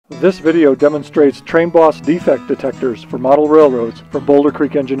This video demonstrates TrainBoss Defect Detectors for model railroads from Boulder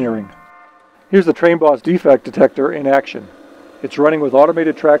Creek Engineering. Here's the TrainBoss Defect Detector in action. It's running with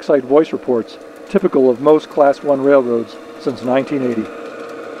automated trackside voice reports, typical of most Class 1 railroads since 1980.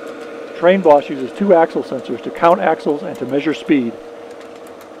 TrainBoss uses two axle sensors to count axles and to measure speed.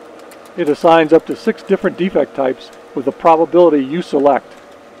 It assigns up to 6 different defect types with the probability you select.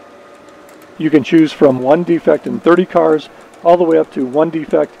 You can choose from 1 defect in 30 cars all the way up to 1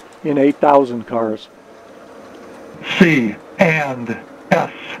 defect in 8,000 cars. C and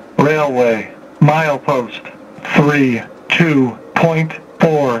S Railway milepost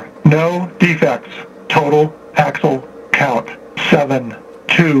 3.2.4 no defects, total axle count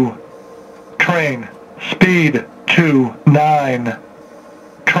 7.2, train speed 2.9,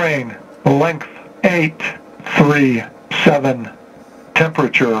 train length 8.37,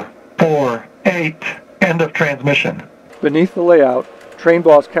 temperature 4.8, end of transmission. Beneath the layout,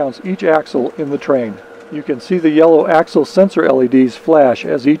 TrainBoss counts each axle in the train. You can see the yellow axle sensor LEDs flash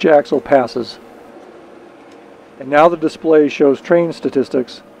as each axle passes. And now the display shows train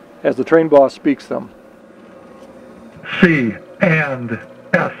statistics as the TrainBoss speaks them. C and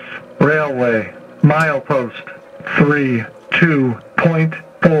S Railway milepost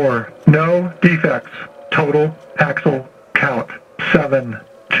 3.2.4 no defects, total axle count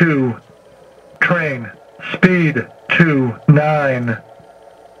 7.2, train speed 2.9,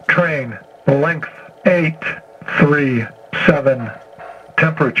 train length 8.37,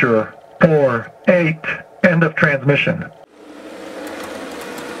 temperature 4.8, end of transmission.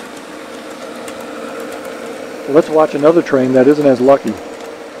 Let's watch another train that isn't as lucky.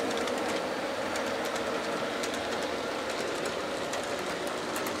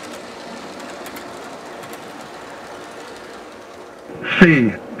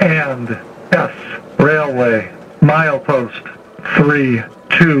 C and S Railway milepost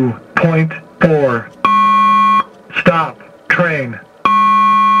 3.2.4 stop train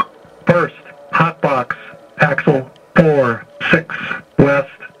first hotbox axle 4.6 west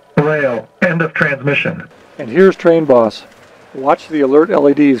rail, end of transmission. And here's TrainBoss. Watch the alert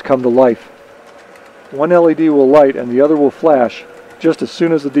LEDs come to life. One LED will light and the other will flash just as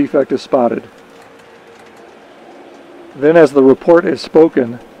soon as the defect is spotted. Then as the report is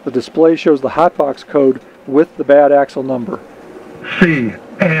spoken, the display shows the hotbox code with the bad axle number. C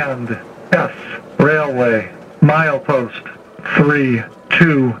and S Railway milepost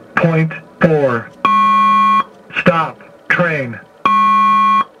 3.2.4 stop train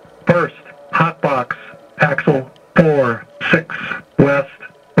first hotbox axle 4.6 west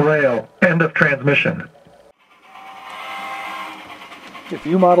rail, end of transmission. If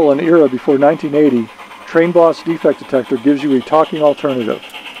you model an era before 1980, TrainBoss Defect Detector gives you a talking alternative.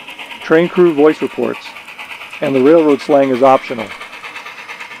 Train crew voice reports, and the railroad slang is optional.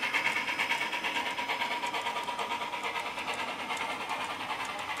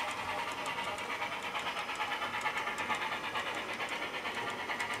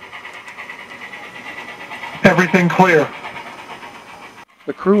 Everything clear.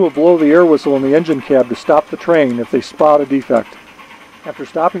 The crew will blow the air whistle in the engine cab to stop the train if they spot a defect. After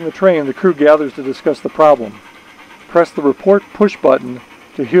stopping the train, the crew gathers to discuss the problem. Press the report push button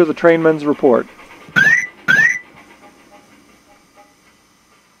to hear the trainman's report.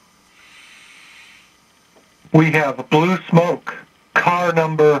 We have blue smoke, car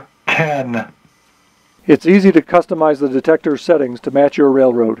number 10. It's easy to customize the detector settings to match your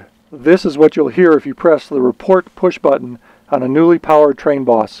railroad. This is what you'll hear if you press the report push button on a newly powered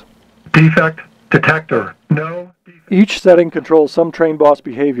TrainBoss. Defect detector, no defect. Each setting controls some TrainBoss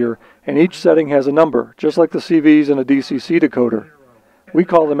behavior, and each setting has a number, just like the CVs in a DCC decoder. We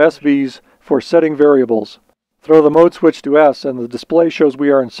call them SVs for setting variables. Throw the mode switch to S and the display shows we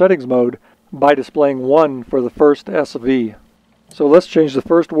are in settings mode by displaying 1 for the first SV. So let's change the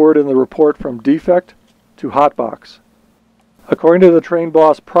first word in the report from defect to hotbox. According to the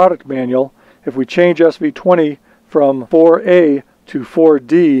TrainBoss product manual, if we change SV20 from 4A to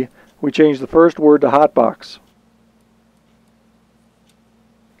 4D, we change the first word to hotbox.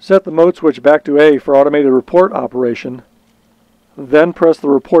 Set the mode switch back to A for automated report operation, then press the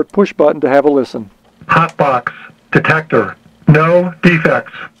report push button to have a listen. Hotbox detector, no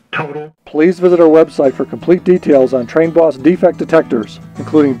defects, total. Please visit our website for complete details on TrainBoss defect detectors,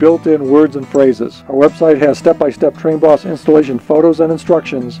 including built-in words and phrases. Our website has step-by-step TrainBoss installation photos and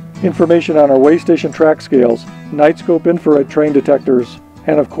instructions, information on our way station track scales, night scope infrared train detectors,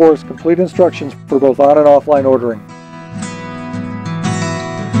 and of course complete instructions for both on and offline ordering.